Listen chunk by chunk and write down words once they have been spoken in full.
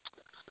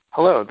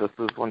Hello, this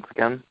is once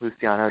again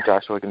Luciano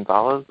Joshua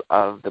Gonzalez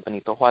of the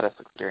Benito Juarez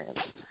Experience.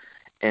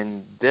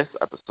 In this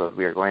episode,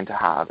 we are going to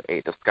have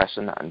a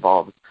discussion that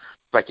involves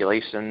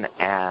speculation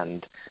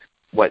and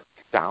what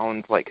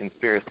sounds like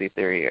conspiracy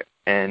theory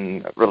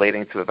in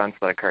relating to events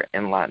that occur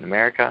in Latin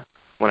America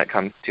when it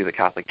comes to the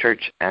Catholic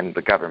Church and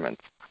the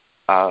governments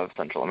of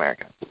Central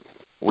America.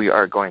 We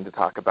are going to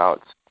talk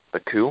about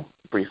the coup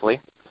briefly.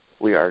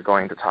 We are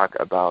going to talk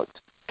about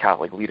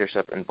Catholic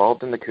leadership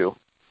involved in the coup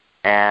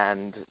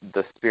and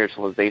the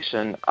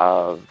spiritualization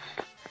of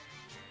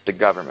the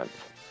government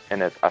in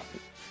its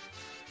essence.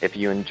 If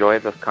you enjoy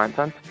this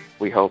content,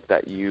 we hope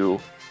that you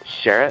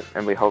share it,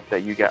 and we hope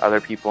that you get other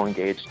people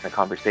engaged in a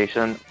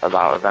conversation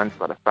about events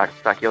that affect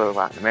secular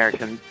Latin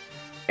Americans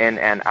in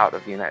and out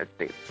of the United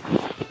States.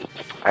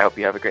 I hope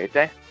you have a great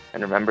day,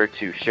 and remember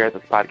to share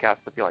this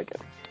podcast if you like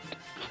it.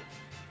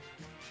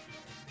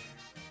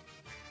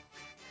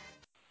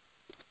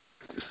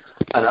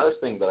 Another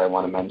thing that I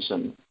want to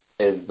mention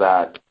is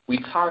that we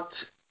talked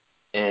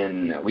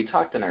in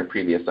our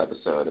previous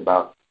episode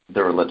about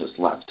the religious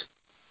left,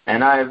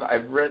 and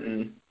I've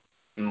written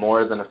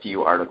more than a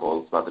few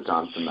articles about the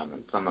Johnson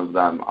Amendment. Some of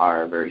them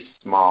are very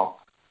small.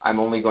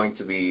 I'll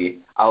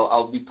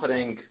be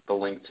putting the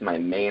link to my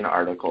main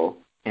article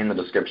in the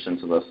description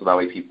to this, so that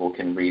way people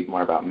can read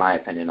more about my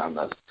opinion on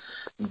this.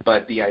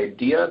 But the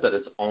idea that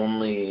it's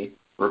only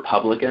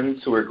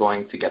Republicans who are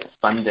going to get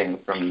funding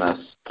from this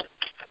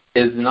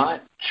is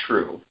not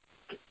true.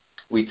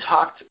 We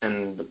talked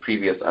in the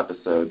previous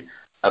episode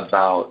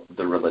about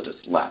the religious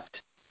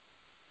left.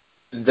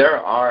 There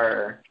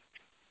are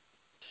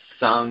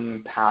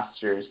some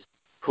pastors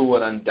who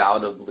would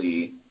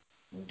undoubtedly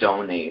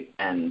donate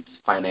and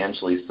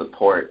financially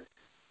support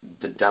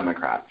the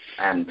Democrats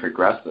and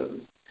progressives.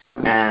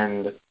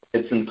 And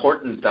it's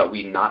important that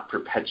we not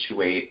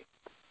perpetuate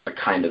a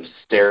kind of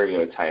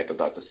stereotype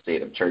about the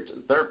state of churches.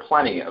 There are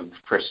plenty of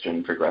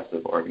Christian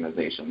progressive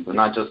organizations, and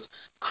not just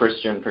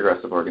Christian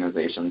progressive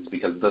organizations,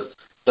 because this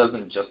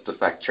doesn't just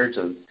affect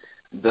churches.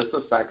 This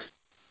affects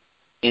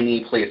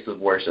any place of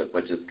worship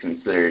which is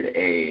considered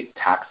a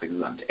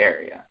tax-exempt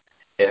area.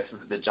 If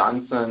the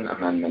Johnson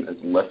Amendment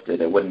is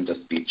lifted, it wouldn't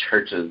just be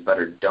churches that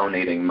are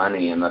donating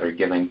money and that are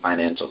giving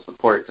financial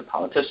support to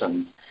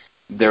politicians.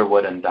 There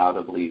would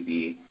undoubtedly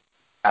be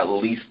at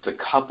least a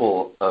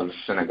couple of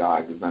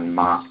synagogues and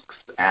mosques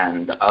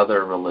and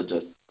other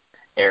religious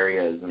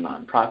areas and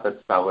nonprofits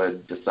that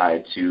would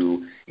decide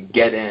to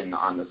get in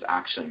on this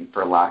action,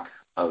 for lack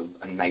of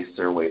a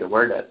nicer way to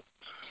word it.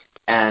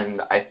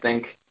 And I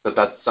think that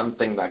that's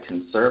something that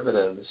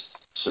conservatives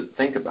should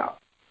think about,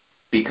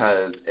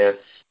 because if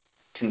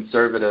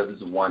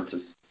conservatives want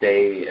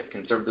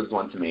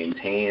to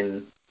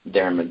maintain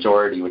their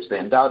majority, which they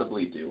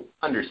undoubtedly do,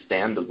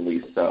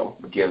 understandably so,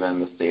 given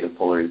the state of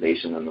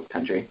polarization in this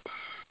country,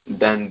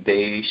 then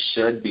they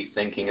should be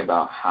thinking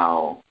about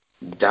how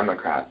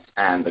Democrats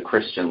and the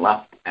Christian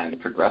left and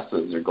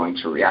progressives are going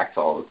to react to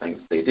all the things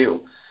they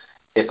do.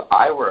 If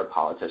I were a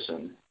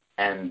politician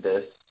and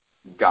this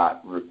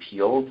got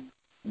repealed,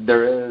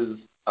 there is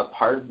a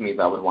part of me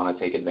that would want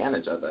to take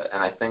advantage of it,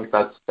 and I think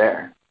that's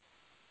fair.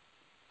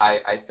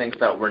 I think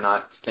that we're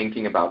not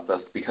thinking about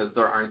this because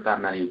there aren't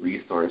that many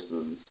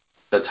resources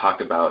that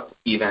talk about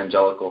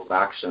evangelical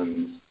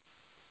factions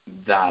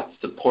that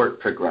support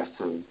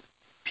progressive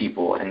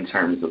people in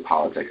terms of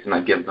politics and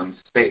that give them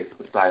space,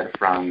 aside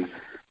from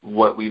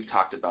what we've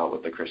talked about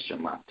with the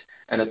Christian left.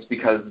 And it's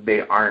because they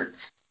aren't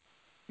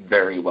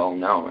very well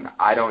known.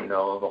 I don't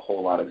know of a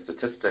whole lot of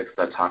statistics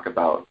that talk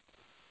about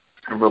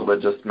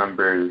religious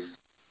members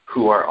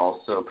who are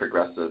also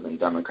progressive and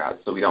Democrats,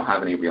 so we don't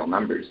have any real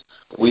numbers.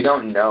 We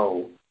don't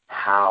know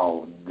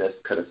how this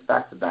could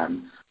affect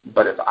them,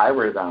 but if I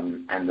were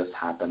them and this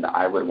happened,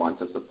 I would want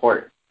to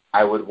support.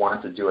 I would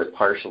want to do it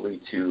partially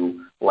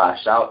to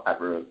lash out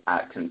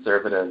at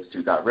conservatives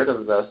who got rid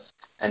of this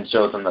and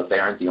show them that they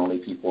aren't the only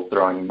people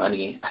throwing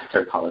money at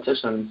their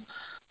politicians,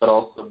 but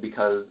also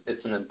because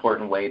it's an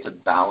important way to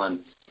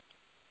balance,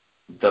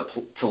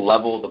 to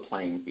level the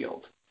playing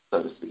field,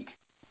 so to speak.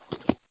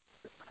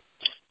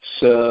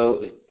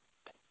 So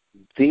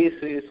this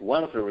is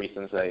one of the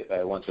reasons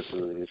I wanted to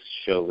do this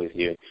show with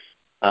you,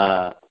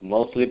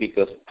 mostly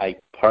because I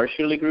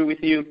partially agree with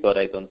you, but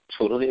I don't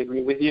totally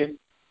agree with you.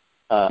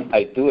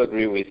 I do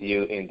agree with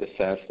you in the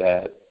sense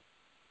that,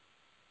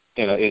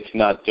 it's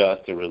not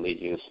just the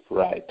religious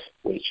right,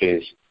 which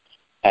is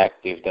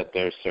active, that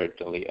there's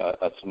certainly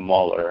a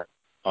smaller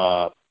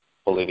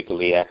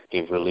politically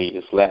active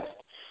religious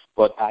left.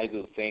 But I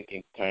do think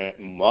in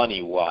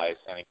money-wise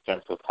and in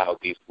terms of how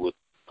this would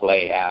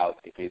play out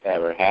if it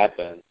ever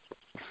happened,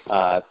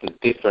 the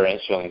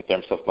differential in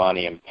terms of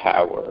money and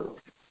power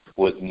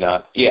would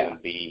not even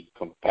be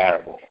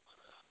comparable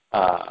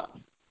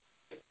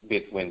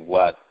between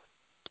what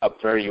a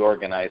very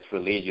organized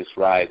religious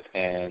right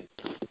and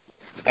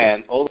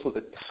also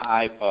the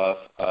type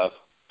of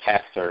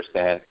pastors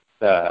that,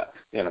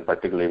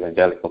 particularly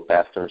evangelical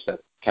pastors that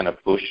kind of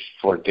push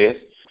for this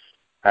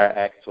are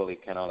actually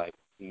kind of like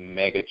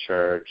mega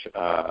church,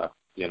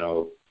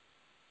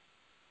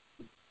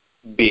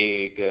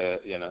 big,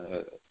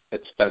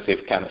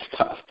 expensive kind of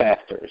stuff,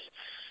 pastors.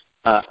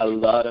 A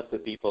lot of the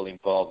people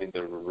involved in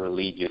the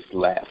religious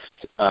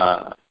left,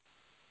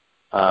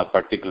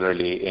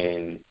 particularly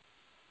in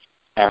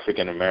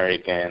African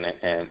American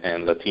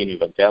and Latino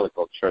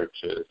evangelical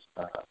churches,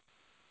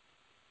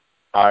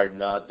 are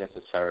not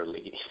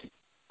necessarily,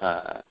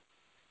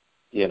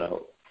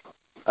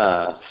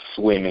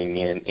 swimming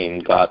in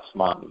God's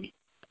money.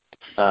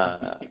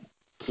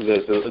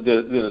 There's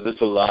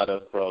a lot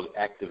of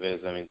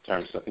activism in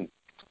terms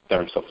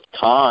of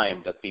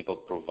time that people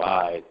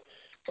provide,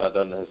 but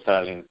not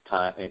necessarily in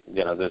time.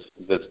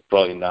 There's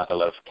probably not a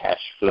lot of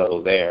cash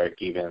flow there,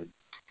 given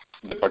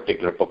the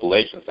particular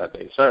populations that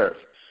they serve.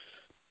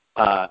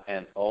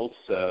 And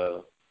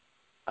also,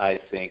 I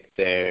think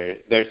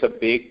there's a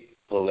big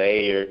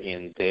player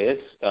in this,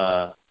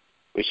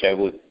 which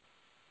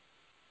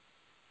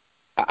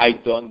I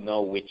don't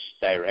know which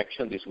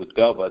direction this would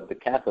go, but the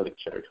Catholic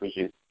Church, which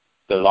is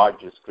the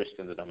largest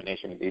Christian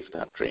denomination in this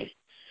country,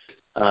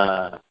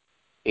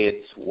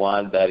 it's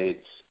one that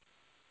it's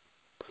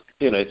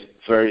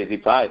very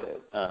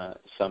divided.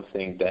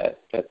 Something that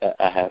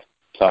I have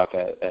talked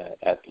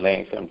at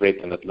length and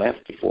written at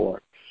length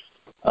before,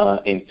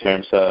 in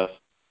terms of,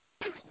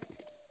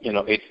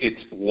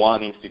 it's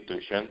one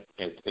institution.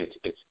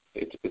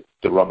 It's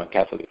the Roman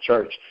Catholic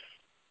Church,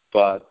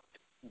 but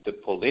the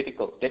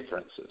political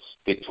differences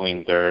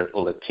between their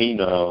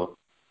Latino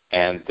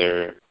and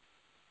their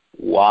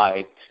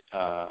white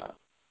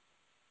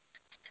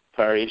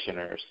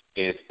parishioners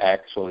is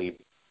actually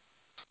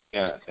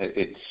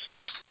it's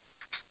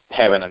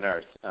heaven and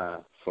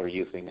earth, for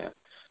using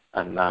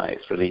a nice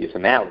religious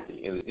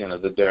analogy.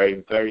 That they're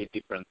in very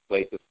different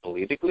places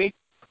politically,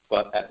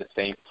 but at the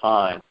same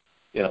time,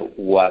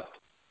 what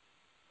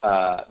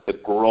the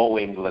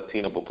growing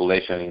Latino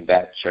population in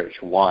that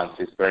church wants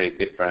is very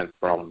different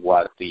from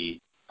what the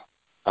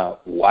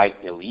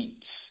white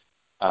elites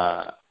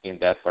in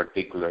that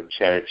particular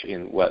church,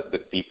 in what the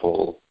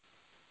people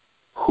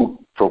who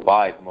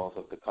provide most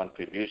of the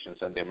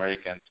contributions. And the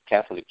American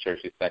Catholic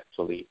Church is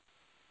actually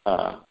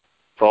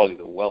probably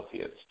the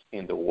wealthiest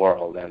in the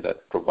world, and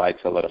that provides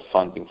a lot of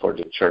funding for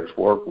the church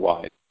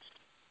worldwide,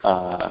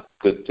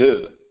 could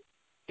do.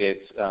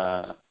 It's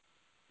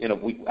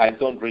I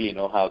don't really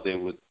know how they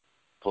would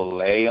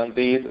play on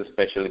these,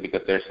 especially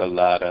because there's a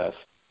lot of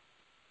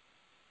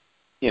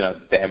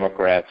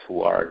Democrats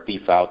who are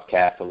devout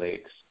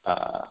Catholics, who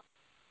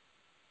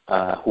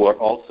are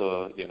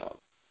also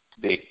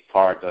big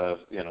part of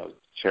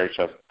church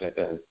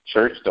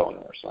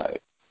donors,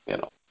 like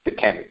the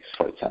Kennedys,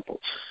 for example.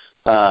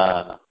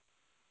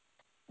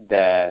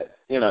 That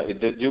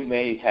you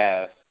may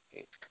have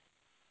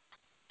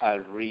a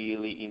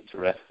really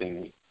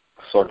interesting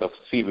sort of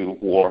civil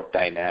war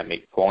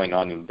dynamic going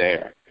on in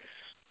there,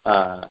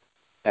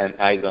 and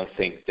I don't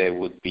think they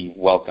would be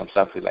welcome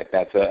something like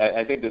that. So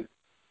I think that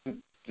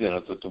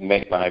to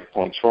make my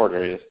point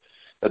shorter is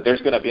that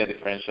there's going to be a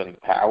differential in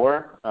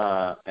power,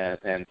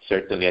 and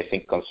certainly I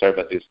think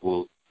conservatives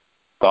will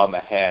come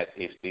ahead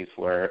if this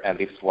were, and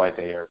this is why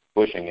they are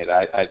pushing it.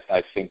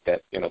 I think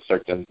that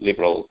certain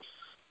liberal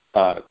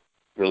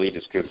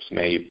religious groups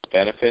may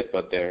benefit,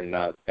 but they're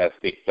not as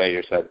big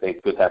players as they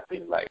could have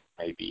been, like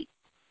maybe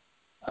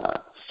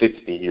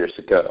 60 years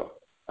ago.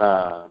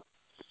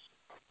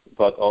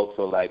 But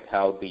also like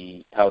how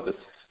the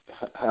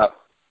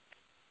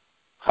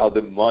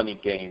money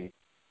game,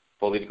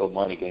 political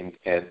money game,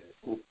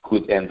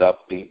 could end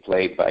up being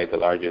played by the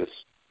largest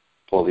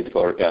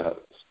political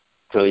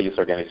religious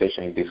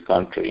organization in this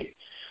country.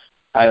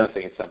 I don't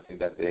think it's something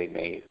that they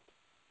may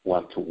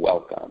want to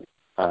welcome,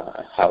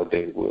 how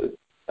they would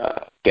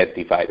get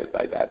divided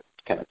by that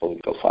kind of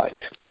political fight.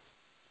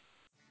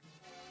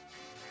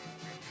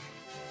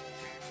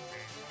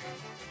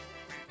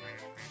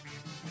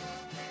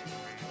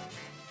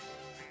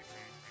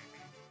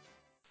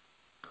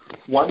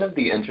 One of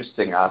the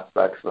interesting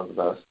aspects of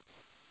this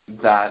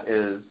that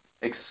is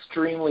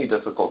extremely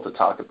difficult to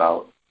talk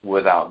about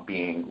without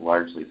being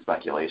largely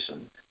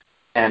speculation,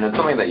 and it's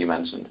something that you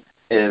mentioned,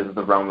 is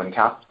the Roman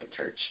Catholic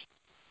Church.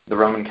 The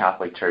Roman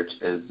Catholic Church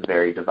is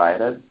very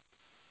divided,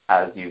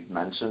 as you've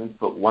mentioned,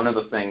 but one of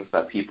the things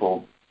that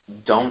people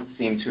don't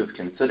seem to have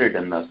considered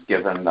in this,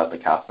 given that the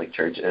Catholic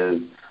Church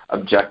is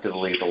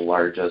objectively the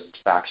largest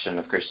faction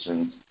of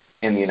Christians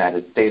in the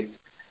United States,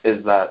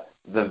 is that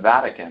the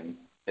Vatican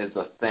is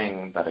a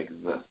thing that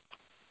exists.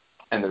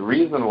 And the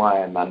reason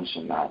why I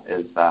mention that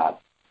is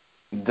that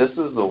this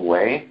is a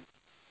way,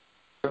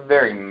 a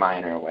very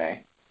minor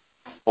way,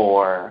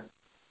 for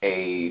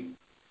a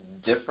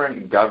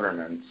different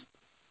government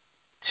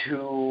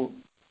to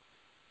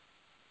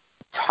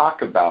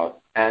talk about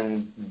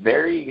and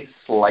very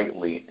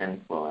slightly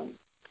influence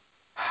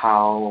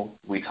how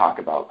we talk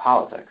about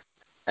politics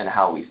and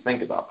how we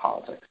think about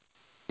politics.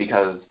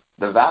 Because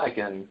the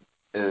Vatican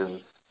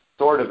is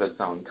sort of its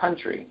own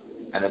country,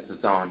 and it's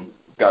its own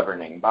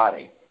governing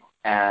body.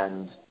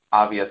 And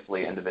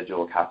obviously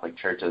individual Catholic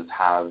churches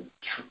have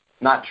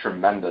not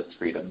tremendous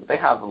freedom, but they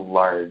have a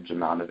large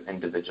amount of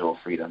individual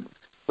freedom,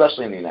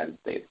 especially in the United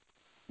States.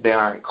 they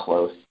aren't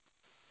close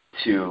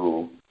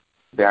to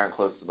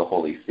the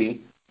Holy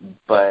See,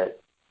 but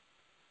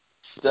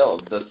still,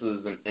 this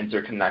is an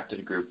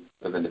interconnected group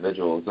of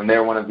individuals, and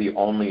they're one of the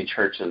only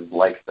churches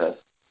like this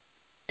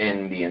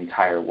in the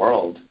entire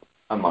world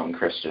among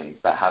Christians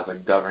that has a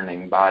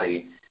governing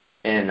body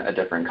in a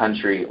different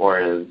country or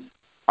is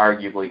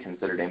arguably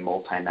considered a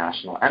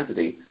multinational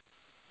entity.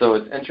 So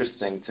it's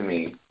interesting to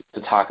me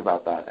to talk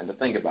about that and to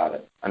think about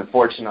it.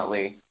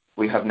 Unfortunately,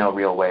 we have no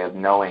real way of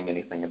knowing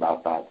anything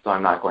about that, so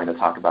I'm not going to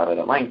talk about it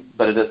at length,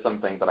 but it is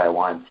something that I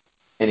want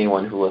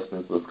anyone who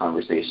listens to this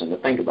conversation to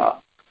think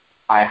about.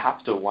 I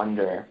have to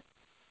wonder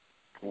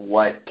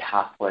what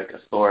Catholic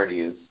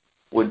authorities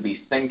would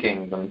be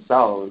thinking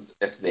themselves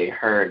if they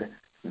heard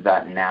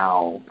that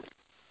now,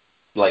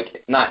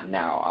 like not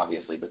now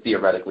obviously, but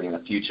theoretically in the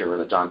future where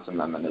the Johnson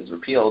Amendment is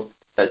repealed,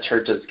 that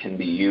churches can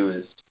be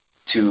used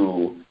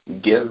to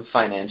give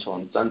financial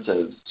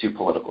incentives to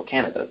political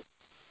candidates.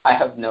 I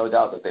have no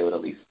doubt that they would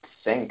at least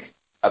think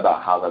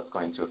about how that's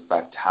going to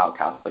affect how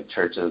Catholic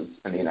churches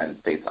in the United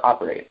States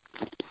operate.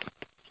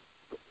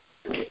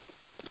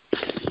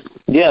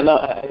 Yeah, no,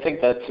 I think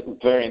that's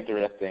very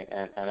interesting,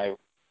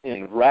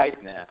 and right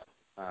now,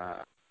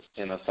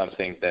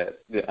 something that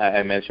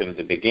I mentioned at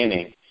the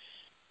beginning,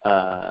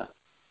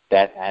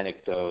 that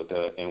anecdote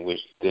in which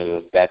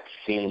that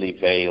thinly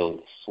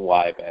veiled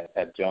swipe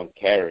at John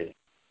Kerry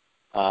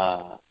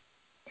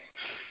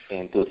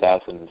in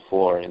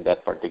 2004 in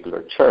that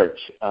particular church.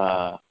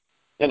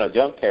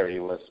 John Kerry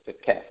was a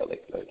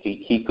Catholic.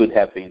 He could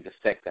have been the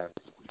second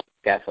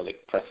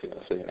Catholic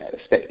president of the United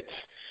States.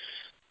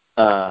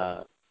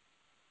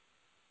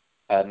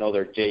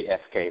 Another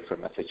JFK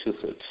from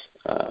Massachusetts,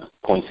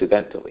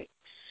 coincidentally.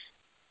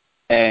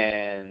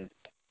 And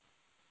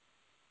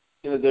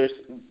there's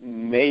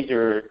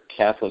major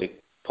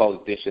Catholic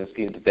politicians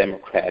in the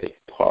Democratic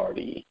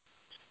Party.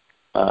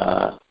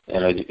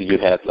 You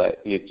have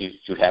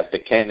you have the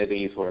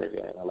Kennedys, who are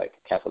like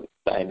a Catholic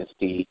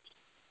dynasty.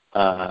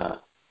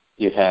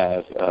 You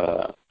have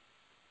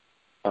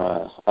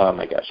oh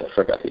my gosh, I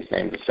forgot his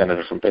name, the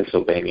senator from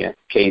Pennsylvania,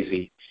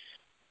 Casey,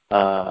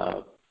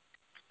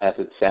 as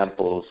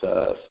examples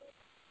of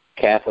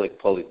Catholic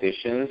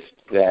politicians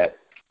that,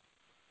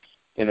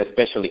 and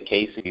especially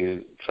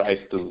Casey, tries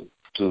to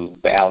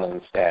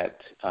balance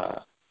that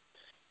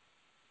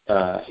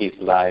his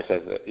life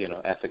as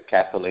a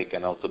Catholic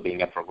and also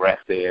being a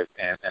progressive,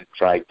 and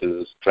try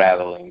to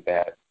straddling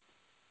that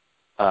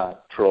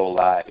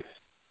pro-life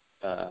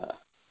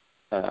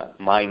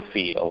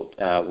minefield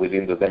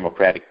within the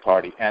Democratic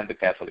Party and the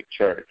Catholic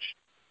Church.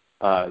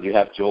 You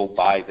have Joe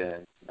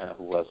Biden,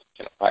 who was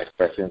vice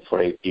president for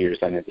 8 years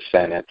and in the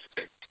Senate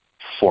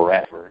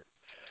forever.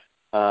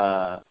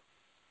 So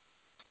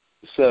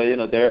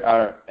there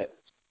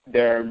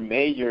are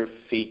major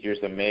figures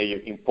and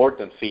major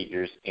important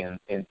figures in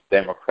the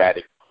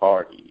Democratic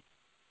Party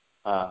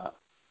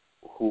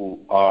who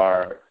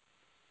are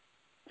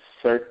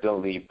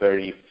certainly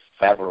very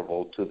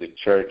favorable to the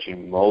church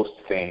in most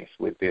things,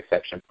 with the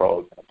exception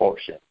of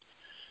abortion.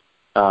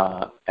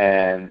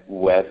 And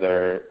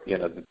whether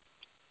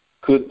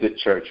could the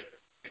church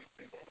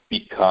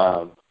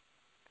become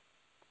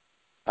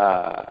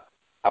a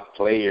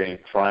player in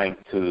trying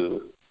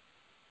to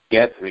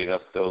get rid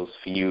of those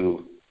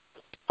few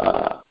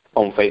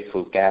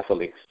unfaithful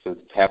Catholics who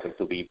happen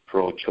to be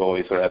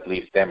pro-choice, or at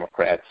least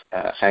Democrats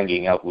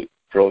hanging out with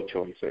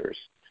pro-choicers,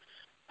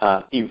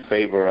 in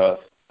favor of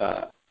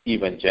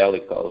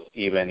evangelicals,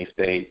 even if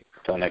they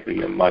don't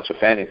agree on much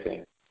of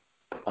anything.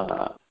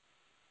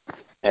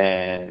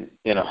 And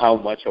how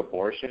much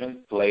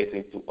abortion plays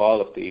into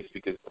all of these,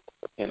 because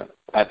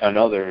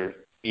another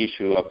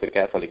issue of the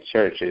Catholic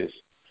Church is,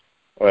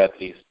 or at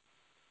least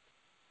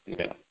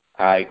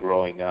I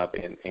growing up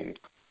in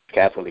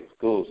Catholic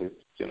schools, it's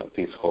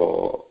this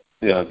whole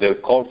the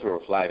culture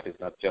of life is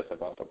not just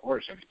about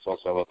abortion; it's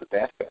also about the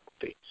death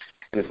penalty,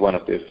 and it's one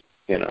of the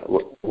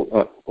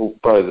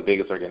probably the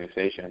biggest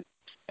organization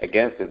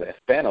against the death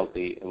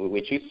penalty,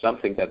 which is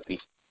something that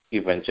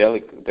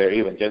their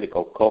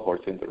evangelical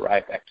cohorts in the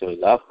right actually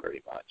love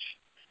very much.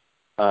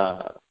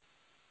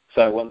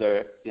 So I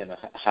wonder,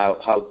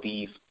 how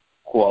these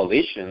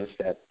coalitions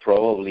that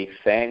probably,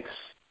 thanks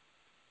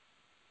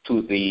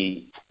to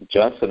the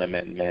Johnson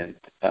Amendment,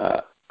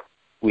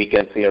 we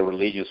can see a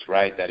religious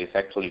right that is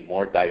actually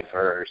more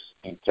diverse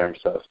in terms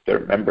of their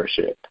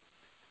membership,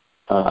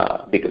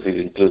 because it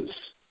includes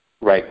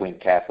right-wing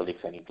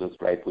Catholics and includes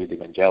right-wing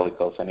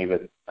evangelicals and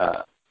even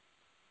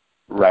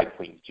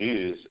right-wing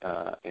Jews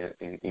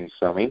in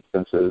some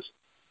instances,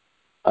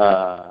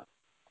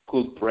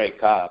 could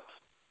break up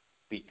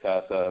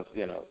because of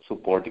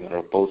supporting or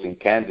opposing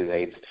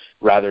candidates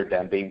rather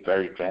than being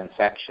very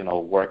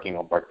transactional, working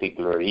on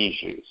particular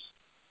issues,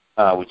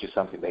 which is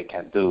something they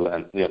can do,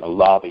 and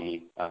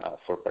lobby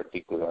for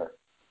particular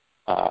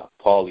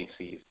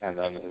policies, and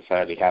not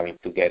necessarily having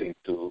to get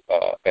into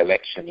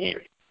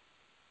electioneering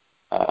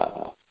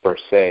per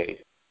se.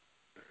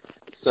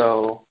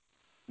 So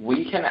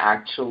we can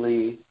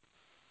actually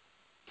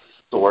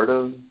sort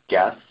of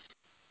guess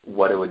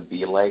what it would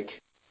be like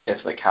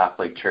if the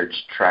Catholic Church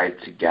tried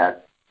to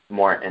get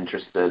more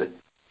interested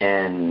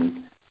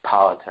in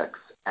politics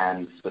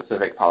and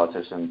specific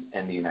politicians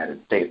in the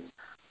United States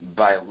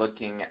by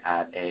looking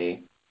at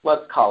a,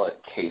 let's call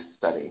it, case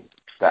study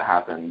that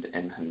happened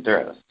in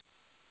Honduras.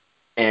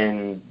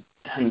 In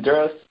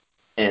Honduras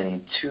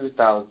in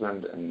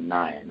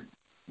 2009,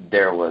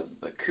 there was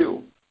the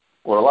coup.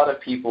 What a lot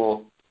of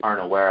people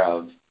aren't aware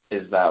of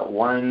is that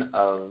one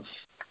of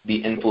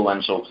the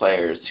influential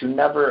players who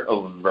never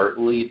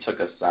overtly took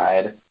a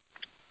side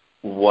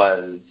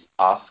was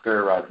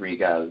Oscar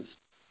Rodriguez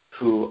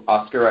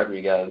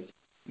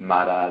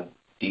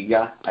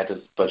Maradiga. I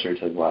just butchered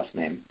his last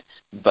name.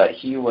 But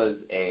he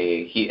is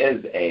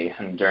a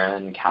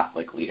Honduran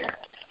Catholic leader.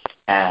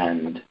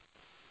 And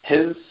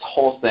his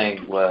whole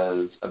thing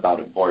was about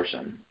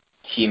abortion.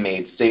 He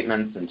made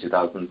statements in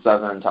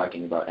 2007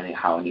 talking about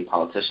how any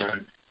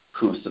politician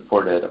who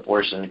supported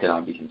abortion could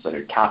not be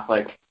considered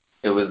Catholic.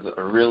 It was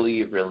a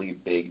really, really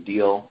big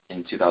deal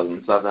in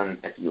 2007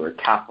 if you were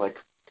Catholic.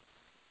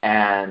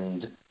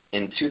 And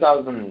in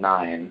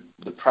 2009,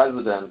 the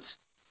president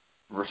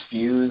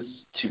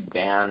refused to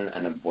ban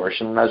an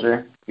abortion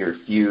measure. He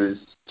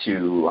refused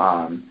to,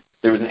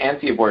 there was an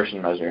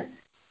anti-abortion measure,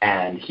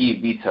 and he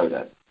vetoed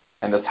it.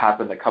 And this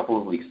happened a couple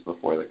of weeks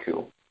before the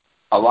coup.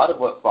 A lot of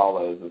what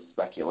follows is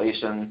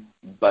speculation,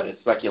 but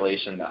it's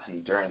speculation that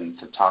Hondurans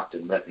have talked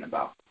and written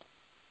about.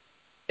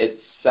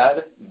 It's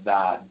said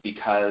that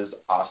because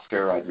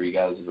Oscar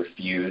Rodriguez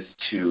refused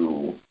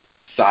to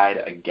side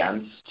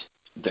against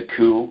the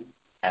coup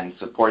and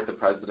support the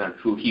president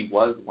who he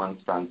was once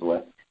friends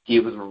with, he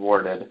was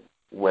rewarded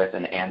with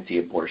an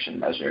anti-abortion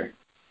measure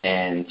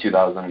in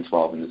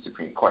 2012 in the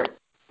Supreme Court.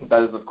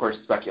 That is, of course,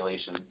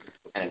 speculation,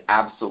 and it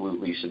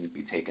absolutely shouldn't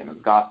be taken as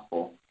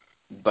gospel,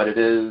 but it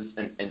is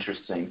an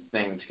interesting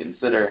thing to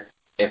consider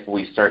if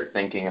we start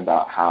thinking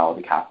about how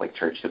the Catholic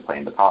Church could play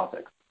into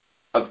politics.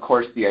 Of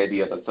course, the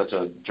idea that such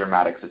a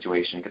dramatic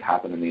situation could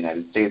happen in the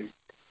United States,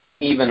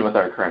 even with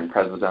our current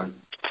president,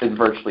 is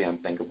virtually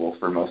unthinkable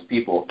for most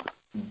people,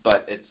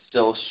 but it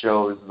still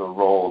shows the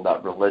role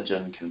that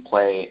religion can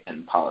play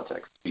in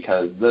politics,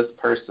 because this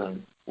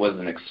person was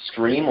an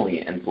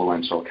extremely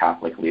influential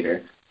Catholic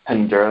leader.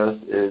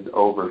 Honduras is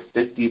over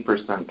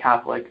 50%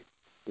 Catholic,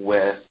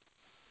 with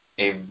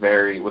a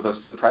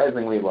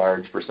surprisingly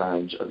large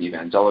percentage of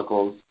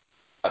evangelicals,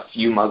 a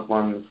few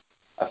Muslims,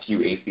 a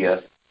few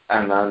atheists,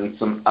 and then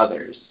some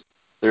others.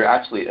 There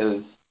actually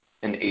are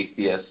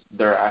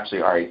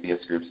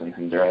atheist groups in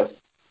Honduras.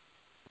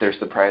 They're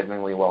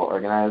surprisingly well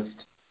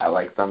organized. I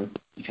like them.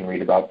 You can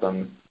read about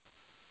them.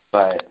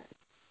 But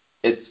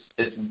it's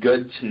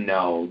good to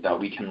know that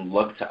we can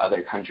look to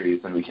other countries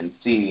and we can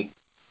see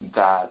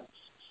that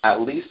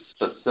at least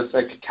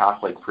specific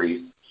Catholic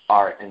priests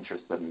are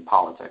interested in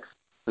politics.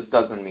 This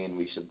doesn't mean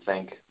we should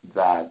think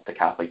that the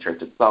Catholic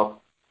Church itself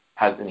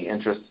has any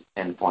interest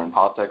in foreign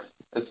politics.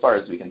 As far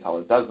as we can tell,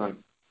 it doesn't.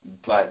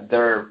 But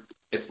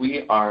if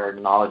we are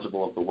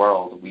knowledgeable of the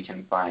world, we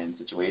can find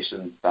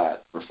situations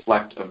that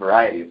reflect a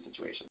variety of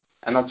situations.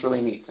 And that's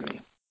really neat to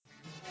me.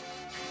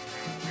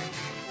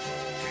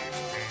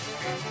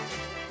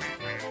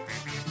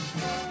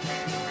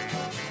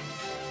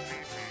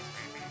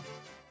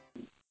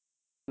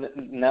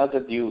 Now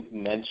that you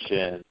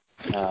mentioned,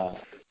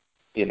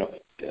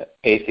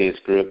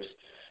 atheist groups,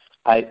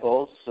 I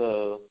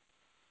also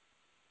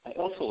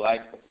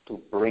like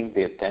to bring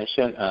the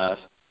attention of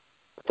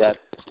that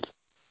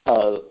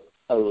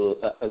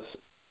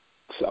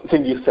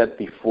something you said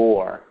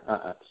before,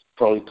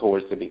 probably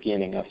towards the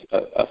beginning of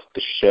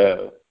the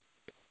show,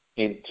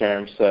 in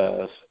terms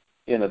of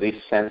this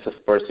sense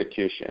of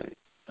persecution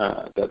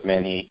that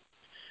many,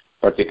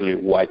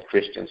 particularly white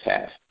Christians,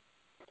 have.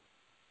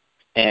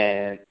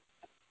 And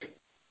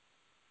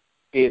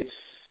it's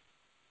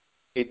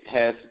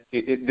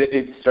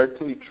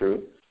certainly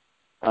true.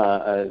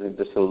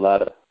 There's a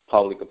lot of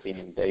public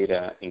opinion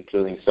data,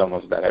 including some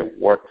of that I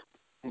worked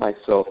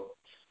myself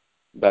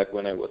back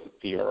when I was at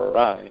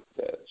PRI,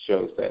 that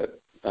shows that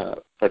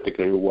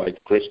particularly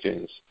white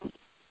Christians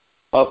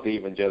of the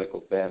evangelical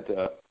bent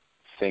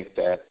think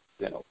that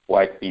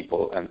white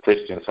people and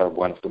Christians are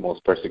one of the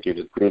most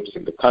persecuted groups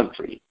in the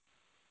country.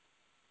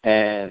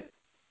 And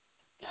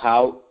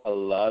how a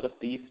lot of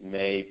these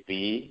may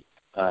be,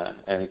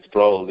 and it's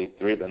probably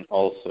driven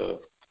also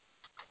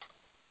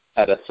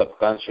at a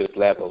subconscious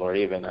level or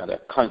even at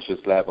a conscious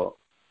level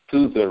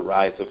to the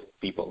rise of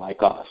people like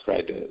us,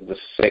 right? The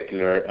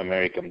secular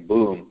American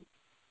boom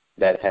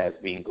that has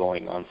been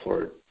going on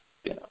for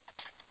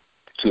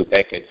 2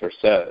 decades or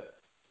so,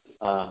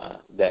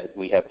 that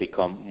we have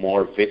become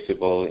more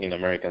visible in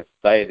American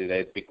society, that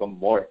it's become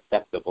more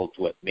acceptable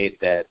to admit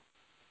that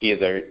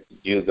either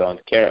you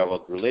don't care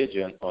about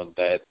religion or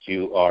that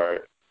you are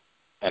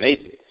an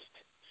atheist.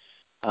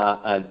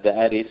 And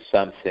that is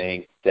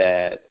something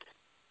that,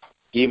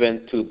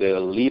 given to the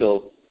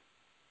little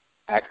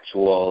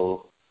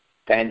actual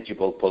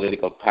tangible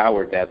political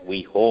power that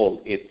we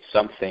hold, it's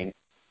something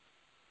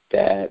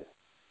that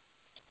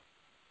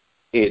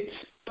it's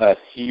a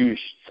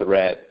huge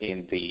threat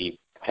in the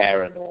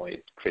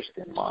paranoid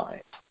Christian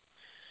mind.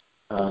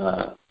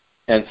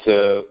 And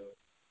so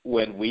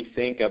when we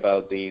think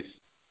about these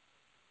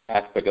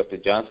aspect of the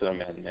Johnson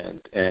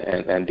Amendment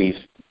and these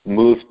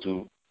moves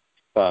to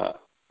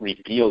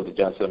repeal the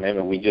Johnson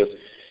Amendment, we just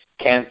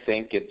can't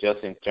think it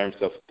just in terms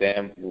of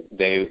them,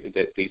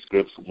 that these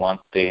groups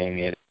wanting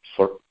it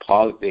for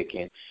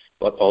politicking,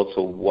 but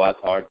also what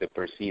are the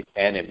perceived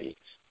enemies.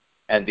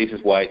 And this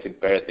is why it's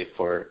imperative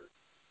for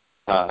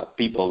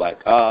people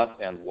like us,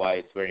 and why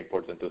it's very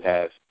important to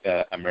have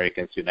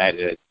Americans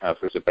United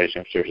for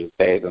Separation of Church and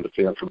State and the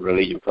Freedom from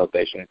Religion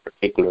Foundation in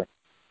particular,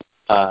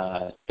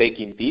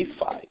 taking these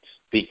fights,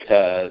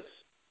 because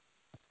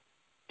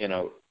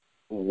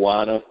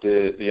one of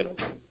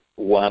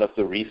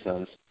the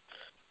reasons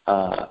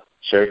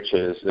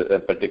churches,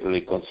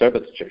 particularly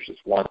conservative churches,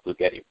 want to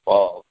get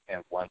involved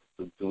and want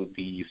to do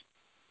these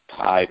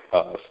type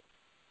of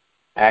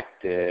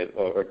active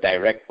or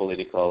direct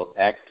political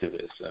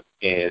activism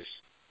is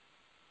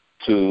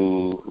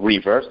to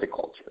reverse the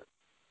culture,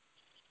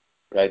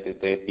 right?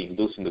 They've been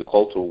losing the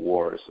cultural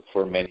wars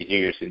for many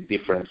years in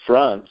different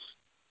fronts,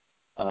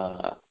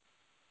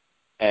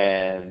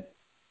 and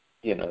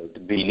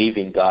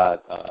believing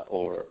God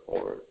or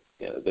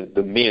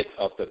the myth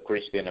of the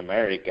Christian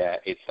America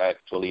is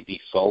actually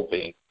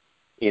dissolving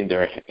in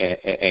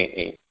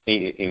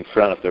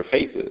front of their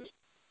faces,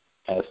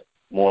 as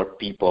more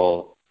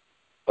people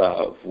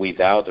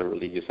without a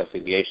religious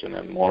affiliation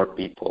and more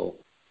people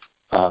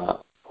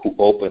who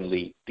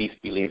openly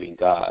disbelieve in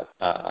God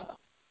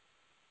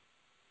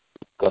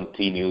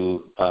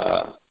continue,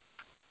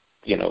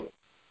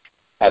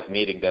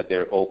 admitting that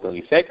they're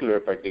openly secular,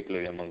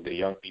 particularly among the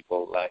young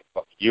people like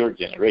of your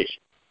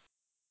generation.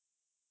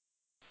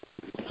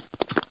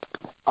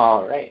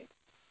 All right.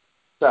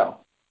 So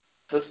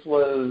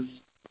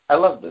I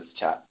love this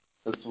chat.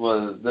 This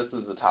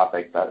is a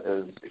topic that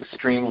is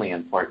extremely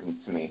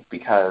important to me,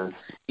 because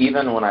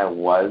even when I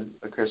was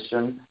a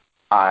Christian,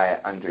 I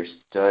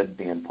understood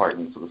the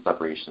importance of the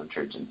separation of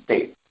church and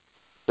state.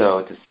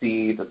 So to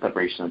see the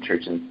separation of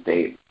church and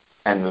state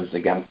and moves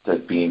against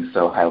it being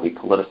so highly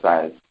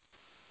politicized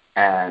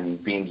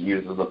and being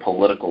used as a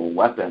political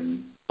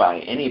weapon by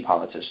any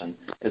politician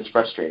is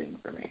frustrating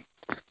for me.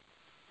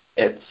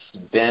 It's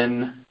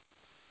been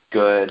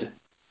good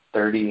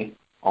 30,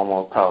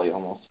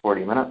 almost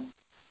 40 minutes.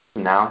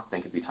 Now I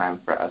think it'd be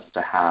time for us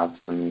to have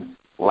some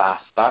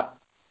last thoughts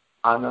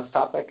on this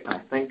topic, and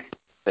I think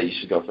that you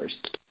should go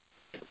first.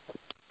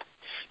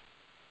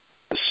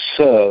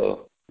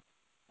 So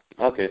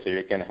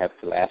you're going to have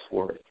the last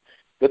word.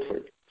 Good for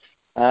you.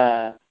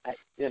 I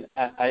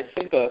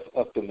think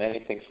of the many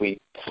things we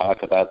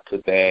talk about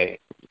today.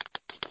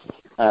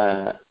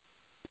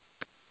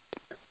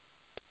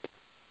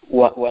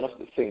 One of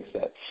the things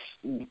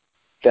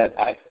that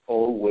I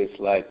always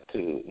like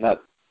to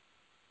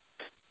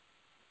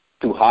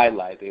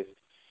highlight is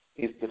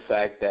the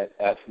fact that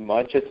as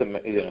much as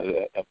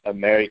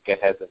America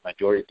has a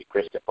majority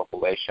Christian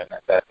population,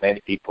 and that many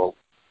people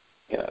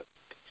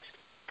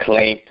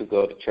claim to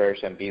go to church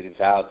and be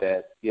devout,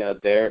 that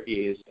there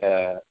is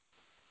a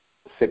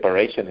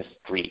separationist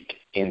streak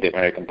in the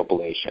American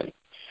population,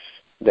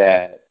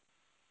 that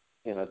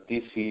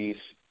this is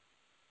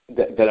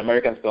that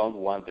Americans don't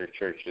want their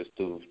churches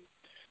to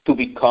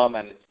become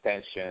an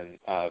extension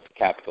of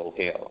Capitol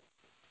Hill.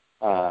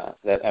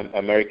 That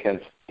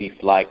Americans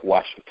dislike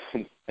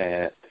Washington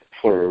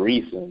for a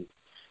reason,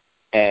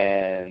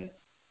 and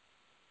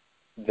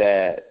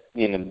that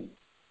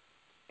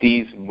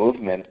this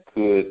movement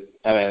could.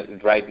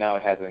 Right now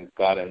it hasn't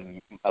gotten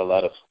a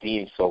lot of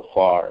steam so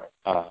far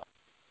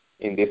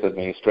in this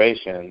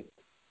administration,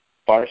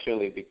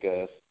 partially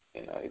because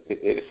it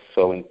is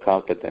so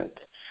incompetent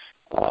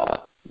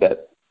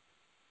that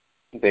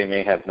they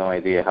may have no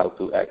idea how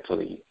to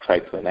actually try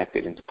to enact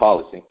it into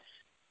policy,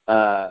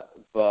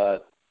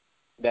 but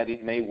that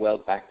it may well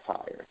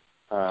backfire,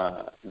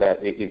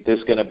 that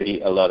there's going to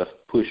be a lot of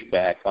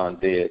pushback on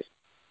this,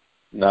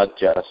 not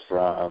just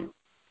from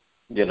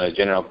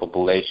general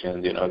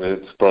population.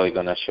 It's probably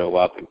going to show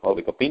up in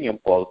public opinion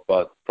polls,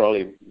 but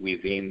probably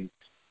within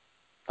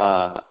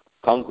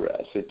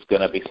Congress, it's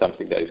going to be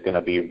something that is going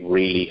to be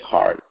really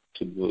hard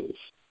to move.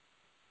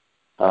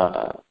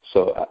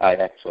 So I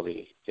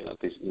actually,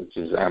 this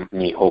is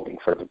me hoping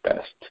for the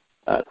best,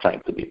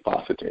 trying to be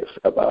positive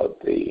about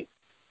the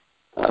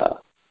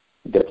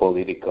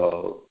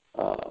political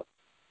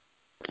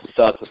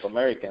thoughts of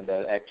America,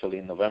 that actually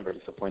in November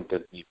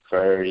disappointed me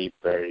very,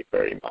 very,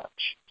 very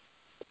much.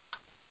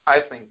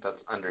 I think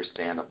that's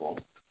understandable.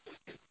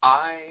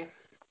 I'm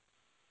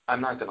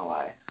not going to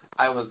lie.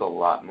 I was a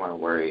lot more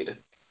worried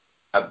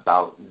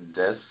about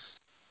this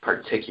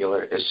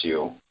particular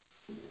issue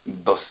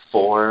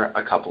before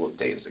a couple of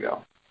days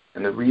ago.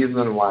 And the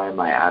reason why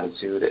my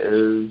attitude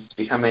is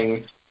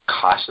becoming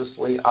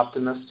cautiously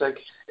optimistic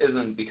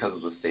isn't because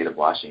of the state of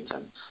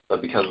Washington,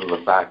 but because of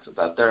the fact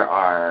that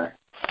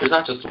there's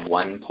not just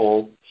one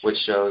poll which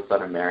shows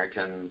that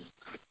Americans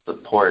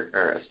support,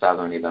 or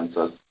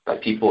estadounidenses,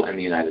 that people in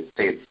the United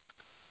States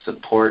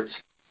support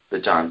the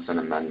Johnson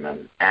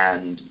Amendment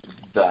and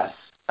thus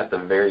at the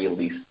very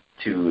least,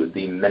 to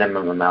the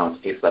minimum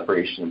amount a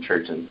separation of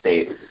church and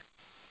state,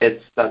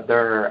 it's that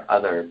there are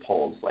other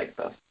polls like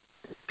this.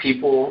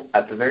 People,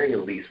 at the very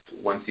least,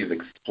 once you've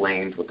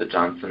explained what the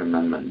Johnson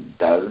Amendment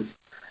does,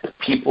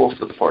 people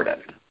support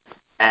it.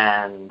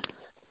 And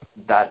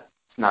that's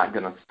not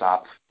going to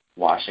stop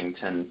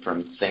Washington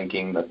from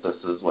thinking that this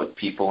is what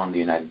people in the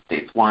United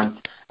States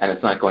want, and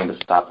it's not going to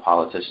stop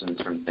politicians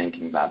from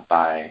thinking that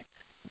by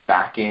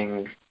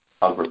backing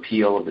a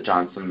repeal of the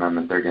Johnson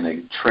Amendment, they're going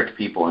to trick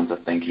people into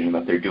thinking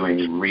that they're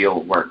doing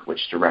real work which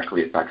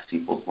directly affects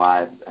people's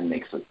lives and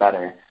makes it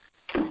better,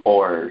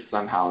 or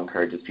somehow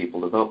encourages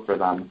people to vote for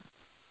them.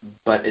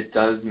 But it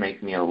does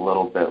make me a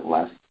little bit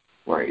less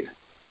worried,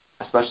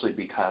 especially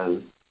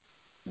because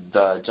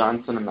the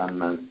Johnson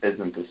Amendment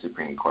isn't the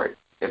Supreme Court.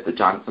 If the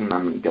Johnson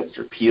Amendment gets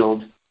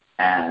repealed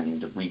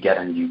and we get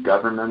a new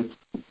government,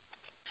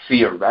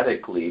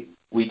 theoretically,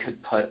 we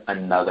could put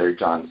another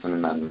Johnson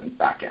Amendment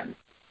back in,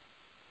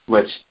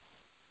 which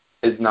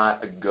is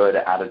not a good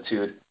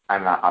attitude.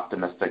 I'm not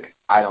optimistic.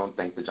 I don't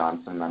think the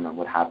Johnson Amendment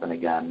would happen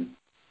again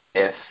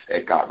if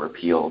it got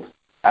repealed,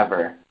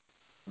 ever.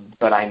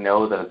 But I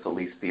know that it's at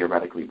least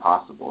theoretically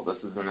possible. This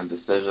isn't a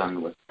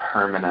decision with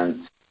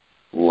permanent,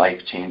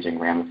 life-changing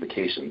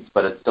ramifications,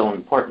 but it's still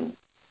important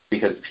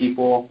because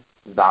people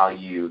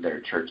value their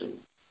churches,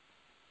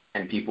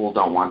 and people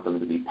don't want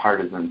them to be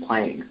partisan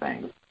playing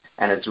things.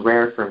 And it's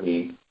rare for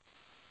me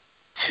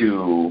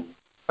to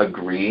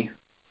agree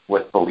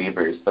with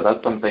believers, but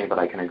that's something that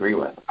I can agree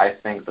with. I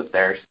think that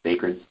their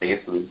sacred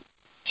spaces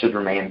should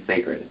remain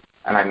sacred,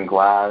 and I'm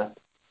glad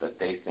that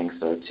they think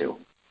so too.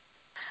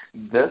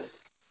 This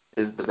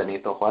is the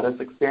Benito Juarez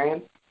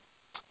Experience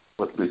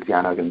with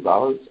Luciano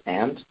Gonzalez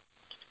and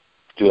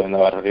Julian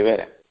Navarro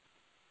Rivera.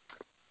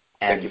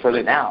 And for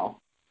now,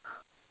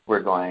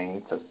 we're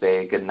going to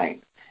say good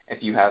night.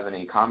 If you have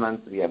any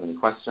comments, if you have any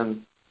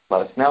questions,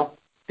 let us know.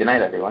 Good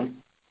night,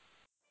 everyone.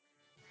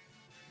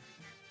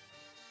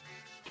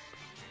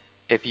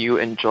 If you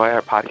enjoy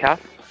our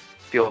podcast,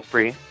 feel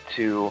free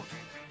to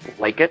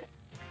like it,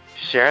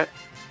 share it,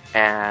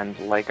 and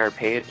like our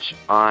page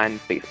on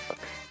Facebook.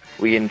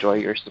 We enjoy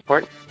your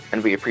support,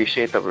 and we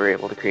appreciate that we're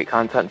able to create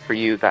content for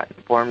you that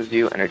informs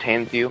you,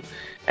 entertains you,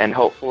 and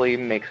hopefully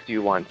makes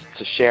you want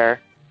to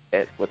share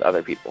it with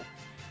other people.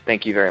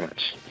 Thank you very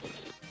much.